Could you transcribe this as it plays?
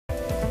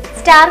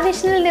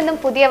സ്റ്റാർവിഷനിൽ നിന്നും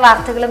പുതിയ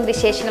വാർത്തകളും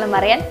വിശേഷങ്ങളും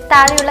അറിയാൻ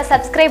താഴെയുള്ള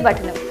സബ്സ്ക്രൈബ്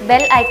ബട്ടണും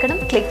ബെൽ ഐക്കണും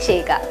ക്ലിക്ക്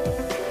ചെയ്യുക.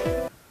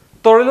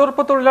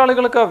 തൊഴിലുറപ്പ്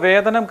തൊഴിലാളികൾക്ക്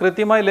വേതനം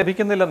കൃത്യമായി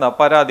ലഭിക്കുന്നില്ലെന്ന്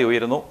പരാതി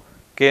ഉയരുന്നു.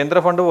 കേന്ദ്ര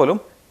ഫണ്ട് പോലും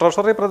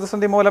ട്രഷറി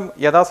പ്രതിസന്ധി മൂലം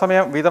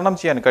യഥാസമയം വിതരണം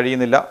ചെയ്യാൻ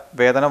കഴിയുന്നില്ല.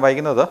 വേതനം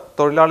വൈകുന്നത്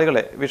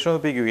തൊഴിലാളികളെ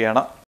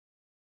വിഷമിപ്പിക്കുകയാണ്.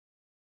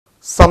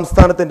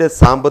 സംസ്ഥാനത്തിന്റെ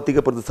സാമ്പത്തിക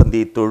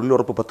പ്രതിസന്ധി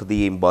തൊഴിലുറപ്പ്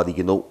പദ്ധതിയെയും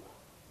ബാധിക്കുന്നു.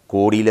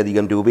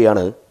 കോടിയിലധികം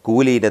രൂപയാണ്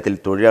കൂലി ഇനത്തിൽ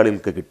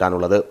തൊഴിലാളികൾക്ക്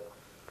കിട്ടാനുള്ളത്.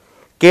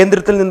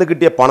 കേന്ദ്രത്തിൽ നിന്ന്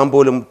കിട്ടിയ പണം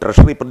പോലും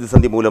ട്രഷറി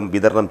പ്രതിസന്ധി മൂലം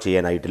വിതരണം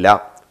ചെയ്യാനായിട്ടില്ല.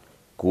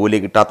 കൂലി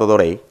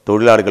കിട്ടാത്തതോടെ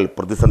തൊഴിലാളികൾ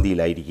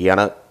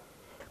പ്രതിസന്ധിയിലായിരിക്കുകയാണ്.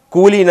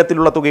 കൂലി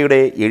ഇനത്തിലുള്ള തുകയുടെ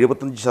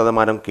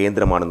 75%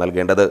 കേന്ദ്രമാണ്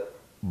നൽകേണ്ടത്.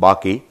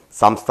 ബാക്കി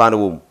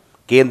സംസ്ഥാനവും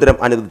കേന്ദ്രം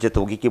അനുവദിച്ച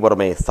തുകയ്ക്ക്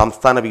പുറമെ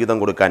സംസ്ഥാന വിഹിതം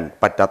കൊടുക്കാൻ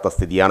പറ്റാത്ത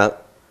സ്ഥിതിയാണ്.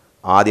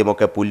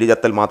 ആദ്യമൊക്കെ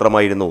പുല്ലുചത്തൽ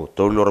മാത്രമായിരുന്നു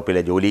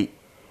തൊഴിലുറപ്പിലെ ജോലി.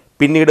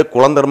 പിന്നീട്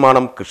കുളം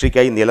നിർമ്മാണം,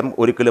 കൃഷിക്കായി നിലം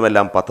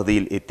ഒരുക്കലുമെല്ലാം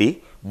പദ്ധതിയിൽ എത്തി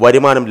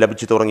വരുമാനം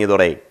ലഭിച്ചു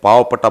തുടങ്ങിയതോടെ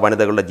പാവപ്പെട്ട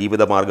വനിതകളുടെ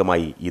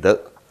ജീവിതമാർഗമായി ഇത്.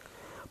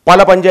 പല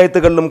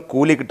പഞ്ചായത്തുകളിലും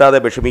കൂലി കിട്ടാതെ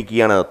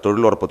വിഷമിക്കുകയാണ്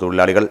തൊഴിലുറപ്പ്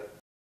തൊഴിലാളികൾ.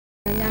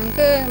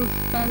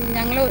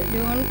 ഞങ്ങൾ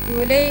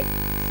ജൂലൈ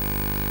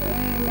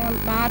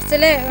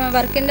മാർച്ചിലെ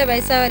വർക്കിൻ്റെ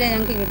പൈസ വരെ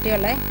ഞങ്ങൾക്ക്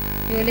കിട്ടിയുള്ളേ.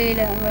 ജൂലൈയിൽ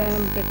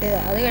കിട്ടിയത്.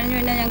 അത് കഴിഞ്ഞ്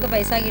പിന്നെ ഞങ്ങൾക്ക്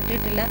പൈസ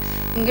കിട്ടിയിട്ടില്ല.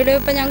 എങ്കിലും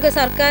ഇപ്പം ഞങ്ങൾക്ക്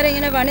സർക്കാർ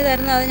ഇങ്ങനെ പണി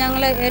തരുന്നത് അത്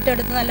ഞങ്ങൾ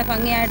ഏറ്റെടുത്ത് നല്ല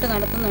ഭംഗിയായിട്ട്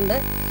നടത്തുന്നുണ്ട്.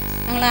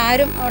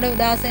 ഞങ്ങളാരും അവിടെ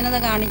ഉദാസീനത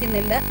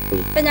കാണിക്കുന്നില്ല.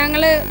 ഇപ്പം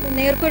ഞങ്ങൾ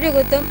നീർക്കുഴി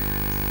കുത്തും,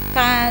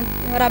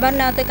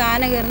 റബ്ബറിനകത്ത്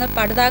കാന കീറുന്ന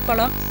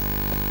പടുതാക്കുളം,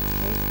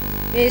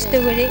 വേസ്റ്റ്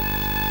കുഴി,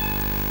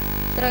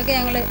 ഇത്രയൊക്കെ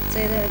ഞങ്ങൾ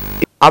ചെയ്ത്.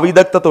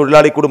 അവിദഗ്ധ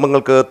തൊഴിലാളി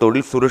കുടുംബങ്ങൾക്ക്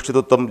തൊഴിൽ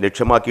സുരക്ഷിതത്വം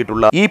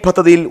ലക്ഷ്യമാക്കിയിട്ടുള്ള ഈ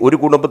പദ്ധതിയിൽ ഒരു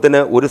കുടുംബത്തിന്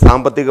ഒരു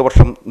സാമ്പത്തിക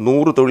വർഷം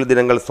 100 തൊഴിൽ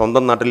ദിനങ്ങൾ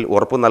സ്വന്തം നാട്ടിൽ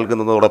ഉറപ്പു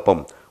നൽകുന്നതോടൊപ്പം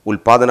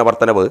ഉൽപാദന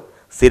വർധനവ്,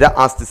 സ്ഥിര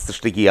ആസ്തി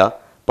സൃഷ്ടിക്കുക,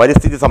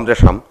 പരിസ്ഥിതി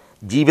സംരക്ഷണം,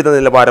 ജീവിത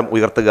നിലവാരം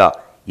ഉയർത്തുക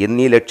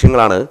എന്നീ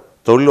ലക്ഷ്യങ്ങളാണ്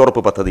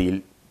തൊഴിലുറപ്പ് പദ്ധതിയിൽ.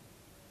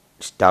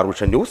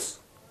 Starvision news,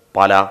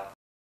 Pala.